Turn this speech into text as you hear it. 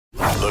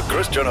The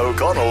Christian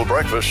O'Connell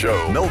Breakfast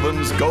Show.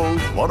 Melbourne's Gold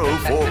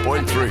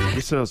 104.3.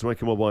 Yesterday I was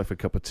making my wife a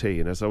cup of tea,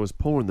 and as I was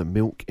pouring the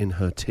milk in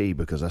her tea,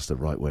 because that's the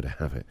right way to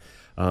have it,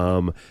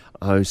 I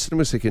was sitting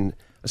there thinking,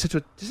 I said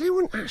to her, does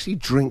anyone actually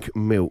drink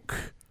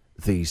milk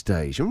these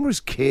days? You remember as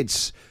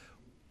kids,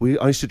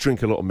 I used to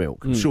drink a lot of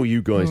milk. I'm sure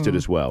you guys did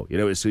as well. You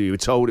know, so you were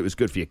told it was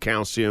good for your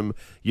calcium,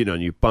 you know,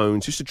 and your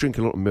bones. You used to drink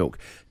a lot of milk.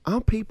 Are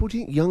people, do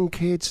you think young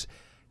kids,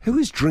 who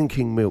is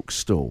drinking milk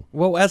still?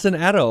 Well, as an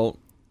adult,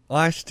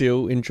 I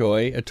still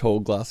enjoy a tall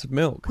glass of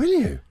milk. Will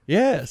you?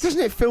 Yes.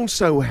 Doesn't it feel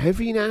so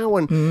heavy now,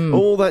 and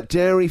all that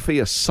dairy for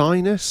your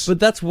sinus? But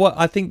that's what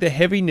I think, the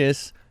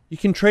heaviness, you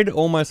can treat it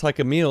almost like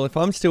a meal. If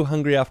I'm still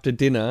hungry after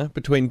dinner,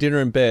 between dinner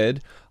and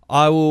bed,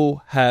 I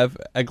will have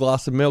a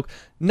glass of milk.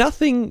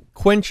 Nothing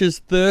quenches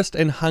thirst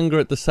and hunger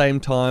at the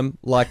same time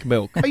like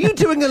milk. Are you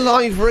doing a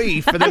live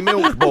read for the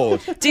milk board?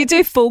 Do you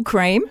do full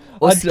cream?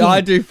 Or skim?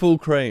 I do full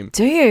cream.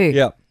 Do you?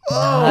 Yeah.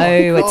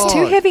 No, it's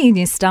too heavy in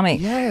your stomach.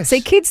 Yes.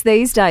 See, kids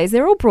these days,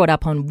 they're all brought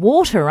up on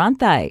water, aren't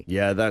they?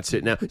 Yeah, that's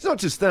it now. It's not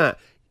just that.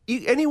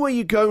 Anywhere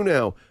you go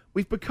now,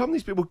 we've become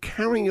these people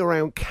carrying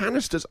around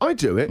canisters. I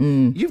do it.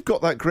 You've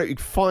got that great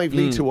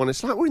 5-litre one.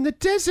 It's like we're in the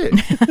desert.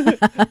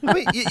 I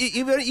mean,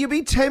 you'll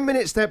be 10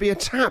 minutes, there'll be a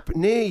tap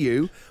near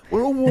you.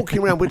 We're all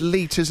walking around with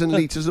litres and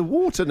litres of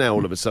water now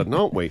all of a sudden,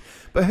 aren't we?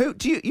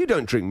 But you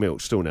don't drink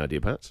milk still now, do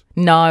you, Pat?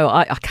 No,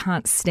 I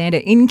can't stand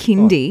it. In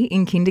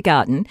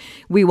kindergarten,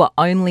 we were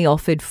only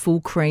offered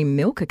full cream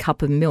milk, a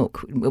cup of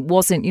milk. It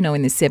wasn't, in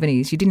the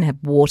 70s, you didn't have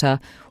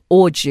water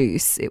or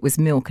juice. It was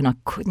milk, and I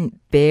couldn't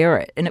bear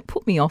it. And it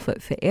put me off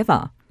it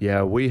forever.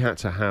 Yeah, we had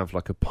to have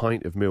like a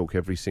pint of milk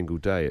every single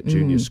day at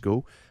junior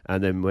school.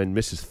 And then when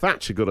Mrs.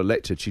 Thatcher got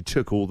elected, she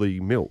took all the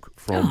milk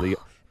from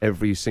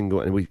every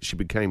single, and she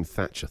became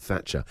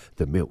Thatcher,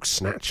 the milk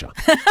snatcher.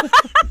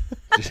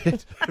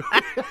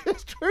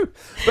 It's true.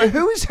 But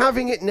who is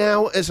having it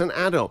now as an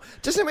adult?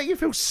 Doesn't it make you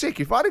feel sick?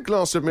 If I had a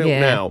glass of milk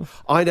now,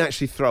 I'd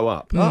actually throw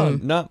up. Oh,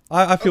 no,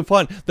 I feel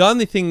fine. The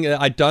only thing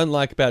I don't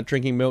like about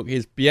drinking milk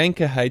is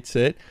Bianca hates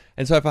it.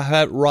 And so if I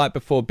have it right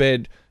before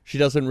bed, she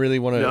doesn't really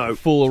want to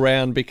fool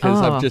around because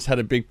I've just had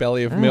a big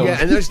belly of milk. Yeah,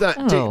 and there's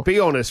that. Be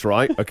honest,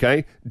 right?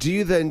 Okay. Do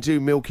you then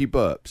do milky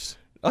burps?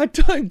 I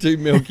don't do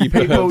milky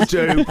burps. People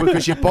do,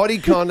 because your body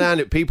can't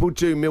handle it. People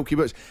do milky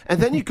burps.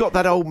 And then you've got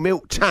that old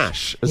milk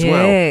tash as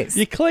well.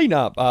 You clean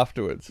up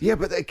afterwards. Yeah,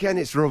 but again,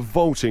 it's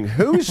revolting.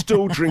 Who's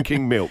still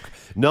drinking milk?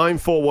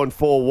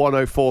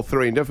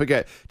 94141043. And don't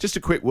forget, just a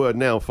quick word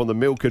now from the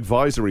Milk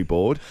Advisory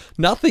Board.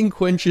 Nothing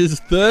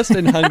quenches thirst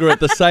and hunger at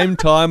the same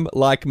time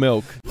like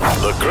milk.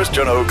 The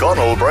Christian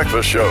O'Connell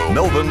Breakfast Show.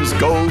 Melbourne's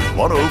Gold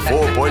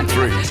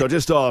 104.3. So I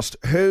just asked,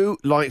 who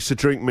likes to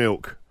drink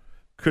milk?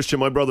 Christian,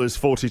 my brother, is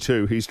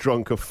 42. He's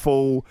drunk a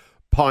full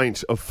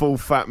pint of full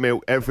fat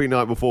milk every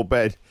night before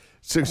bed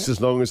since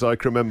as long as I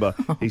can remember.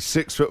 He's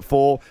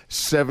 6'4",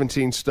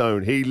 17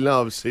 stone. He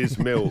loves his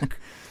milk.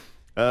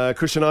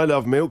 Christian, I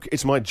love milk.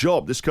 It's my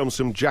job. This comes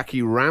from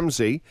Jackie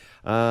Ramsey.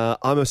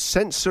 I'm a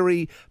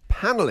sensory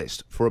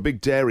panellist for a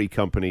big dairy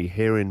company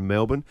here in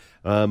Melbourne.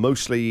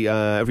 Mostly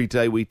every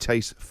day we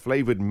taste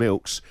flavoured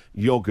milks,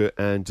 yoghurt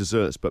and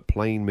desserts, but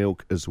plain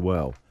milk as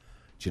well.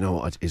 Do you know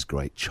what is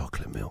great?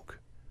 Chocolate milk.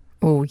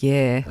 Oh,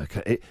 yeah.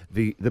 Okay.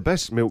 The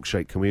best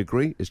milkshake, can we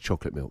agree, is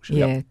chocolate milkshake?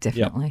 Yeah,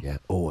 definitely. Yeah,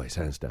 always,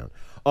 hands down.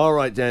 All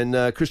right, then.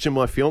 Christian,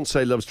 my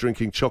fiancé, loves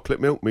drinking chocolate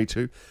milk. Me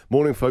too.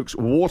 Morning, folks.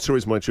 Water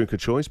is my drink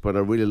of choice, but I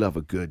really love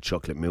a good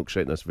chocolate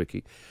milkshake. That's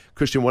Vicky.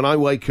 Christian, when I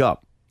wake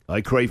up,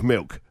 I crave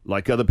milk,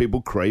 like other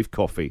people crave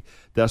coffee.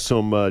 That's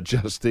from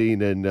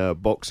Justine in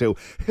Box Hill.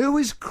 Who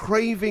is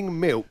craving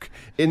milk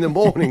in the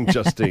morning,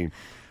 Justine?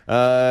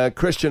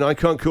 Christian, I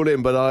can't call it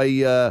in, but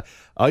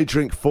I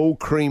drink full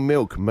cream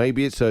milk.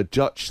 Maybe it's a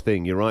Dutch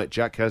thing. You're right.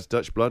 Jack has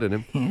Dutch blood in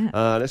him.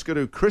 Yeah. Let's go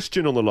to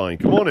Christian on the line.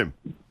 Good morning.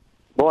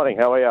 Morning,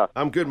 how are you?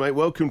 I'm good, mate.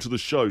 Welcome to the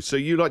show. So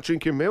you like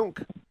drinking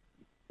milk?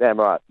 Damn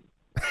right.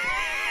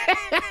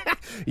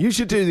 You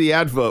should do the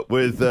advert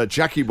with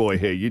Jackie Boy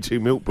here, you two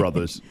milk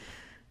brothers.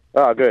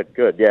 Oh,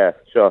 good, yeah,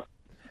 sure.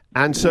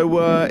 And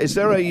so is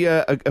there a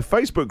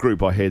Facebook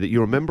group I hear that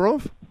you're a member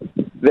of?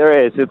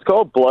 There is. It's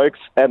called Blokes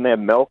and Their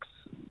Milks.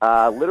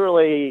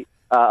 Literally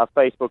a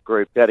Facebook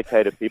group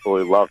dedicated to people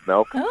who love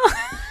milk.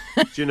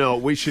 Do you know,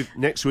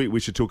 next week we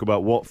should talk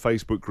about what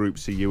Facebook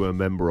groups are you a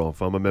member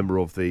of. I'm a member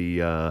of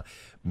the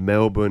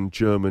Melbourne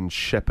German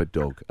Shepherd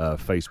Dog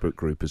Facebook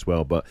group as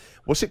well. But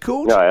what's it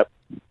called? Yeah,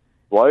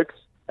 Blokes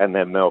and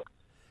Their Milk.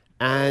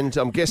 And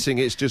I'm guessing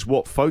it's just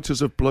what,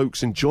 photos of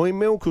blokes enjoying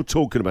milk or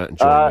talking about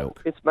enjoying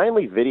milk? It's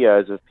mainly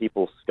videos of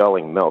people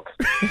sculling milk.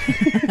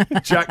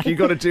 Jack, you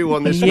got to do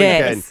one this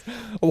Yes.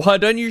 weekend. Well, I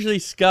don't usually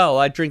scull.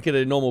 I drink at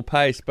a normal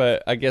pace,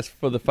 but I guess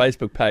for the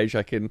Facebook page,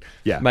 I can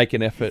make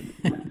an effort.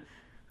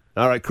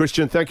 All right,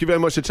 Christian, thank you very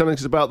much for telling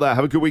us about that.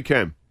 Have a good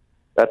weekend.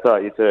 That's all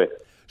right, you too.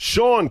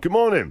 Sean, good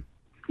morning.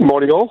 Good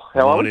morning, all.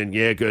 How are you? Morning,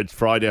 yeah, good.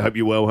 Friday. I hope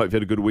you're well. Hope you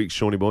had a good week,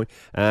 Shawnee boy.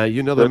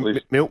 You another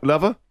milk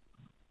lover?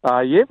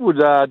 Yeah, would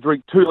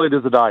drink 2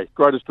 litres a day.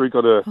 Greatest drink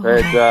on earth.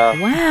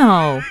 And,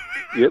 Wow.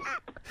 Yep.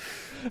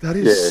 That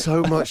is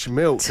so much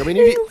milk. I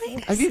mean,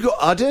 have you got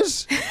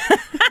udders?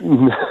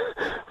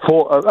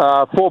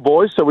 Four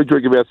boys, so we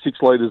drink about 6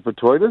 litres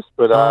between us.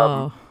 But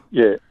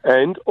yeah,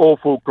 and all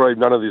full cream,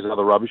 none of this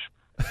other rubbish.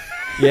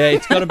 Yeah,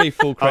 it's got to be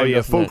full cream. Oh yeah,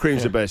 doesn't full it?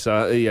 cream's the best.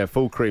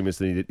 Full cream is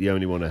the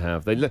only one to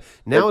have.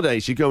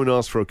 Nowadays, you go and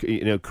ask for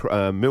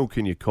milk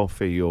in your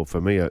coffee, or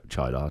for me a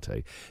chai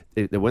latte.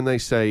 When I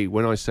say,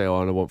 oh,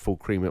 I want full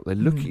cream milk, they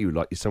look at you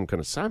like you're some kind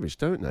of savage,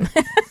 don't they?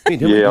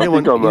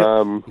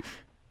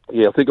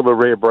 I think I'm a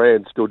rare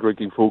brand, still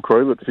drinking full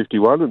cream at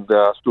 51 and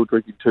still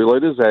drinking 2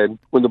 litres. And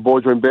when the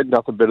boys are in bed,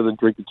 nothing better than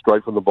drinking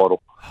straight from the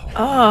bottle.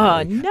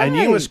 Oh, no. And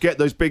you must get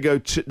those big,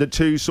 the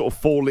 2 sort of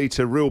 4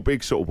 litre, real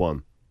big sort of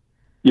one.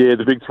 Yeah,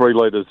 the big 3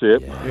 litres,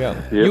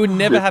 Yep. You would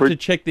never have to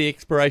check the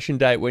expiration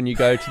date when you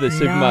go to the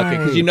supermarket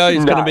because you know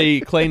it's going to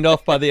be cleaned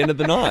off by the end of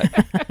the night.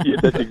 Yeah,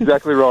 that's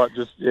exactly right.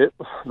 The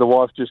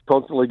wife's just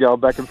constantly going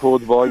back and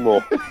forwards buying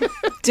more.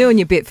 Doing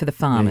your bit for the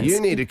farmers.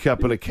 You need a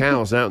couple of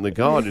cows out in the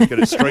garden, get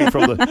it straight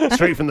from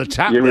the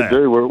tap. Yeah,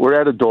 there. we do.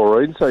 We're out of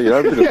Doreen, so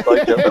a bit of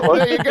space out that way.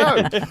 There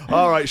you go.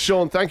 All right,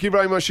 Sean, thank you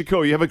very much for your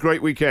call. You have a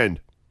great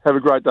weekend. Have a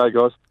great day,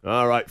 guys.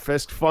 All right,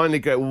 Fest finally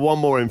get one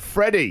more in.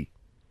 Freddie.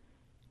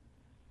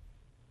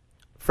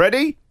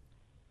 Freddie?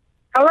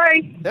 Hello.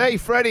 Hey,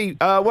 Freddie.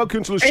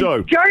 Welcome to the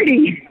show.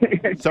 Jody.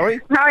 Sorry?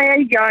 Hi, how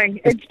you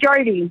going? It's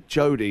Jody.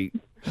 Jody.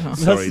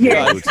 Sorry.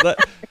 Yeah.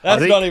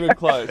 That's not even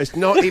close. It's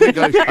not even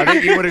close. I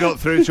think you would have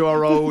got through to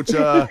our old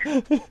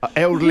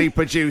elderly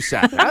producer.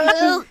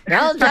 Hello,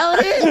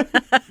 Jody.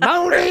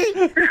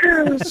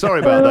 Sorry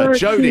about that.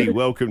 Jody,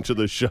 welcome to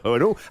the show.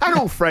 And all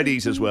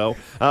Freddies as well.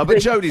 But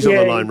Jody's on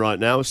the line right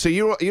now. So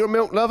you're a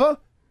milk lover?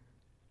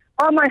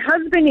 Oh, my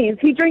husband is.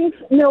 He drinks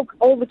milk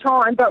all the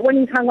time, but when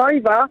he's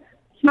hungover,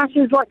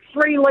 smashes like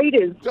 3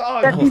 litres.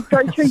 Oh, That's his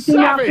go-to thing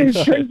after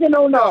he's drinking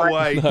all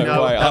night.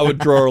 No way. I would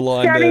draw a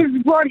line That there. is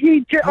what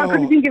he... I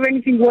couldn't think of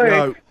anything worse.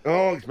 No.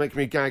 Oh, it's making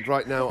me gag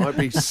right now. I'd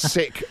be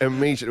sick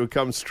immediately. It would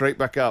come straight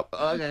back up.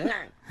 Okay.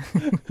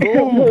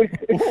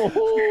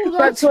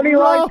 That's what he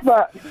likes,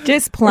 but...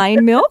 Just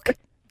plain milk?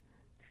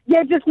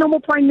 Yeah, just normal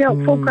plain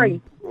milk, full cream.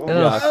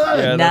 Yuck.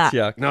 Yeah, that's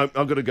yuck. No,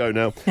 I've got to go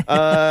now.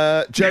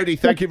 Jody,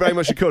 thank you very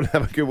much for calling.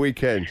 Have a good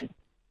weekend.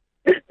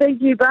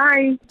 Thank you,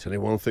 bye. Tell you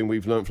one thing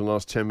we've learned from the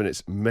last 10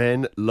 minutes.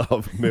 Men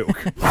love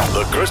milk.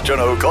 The Christian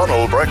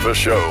O'Connell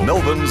Breakfast Show.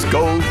 Melbourne's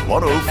Gold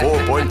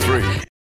 104.3.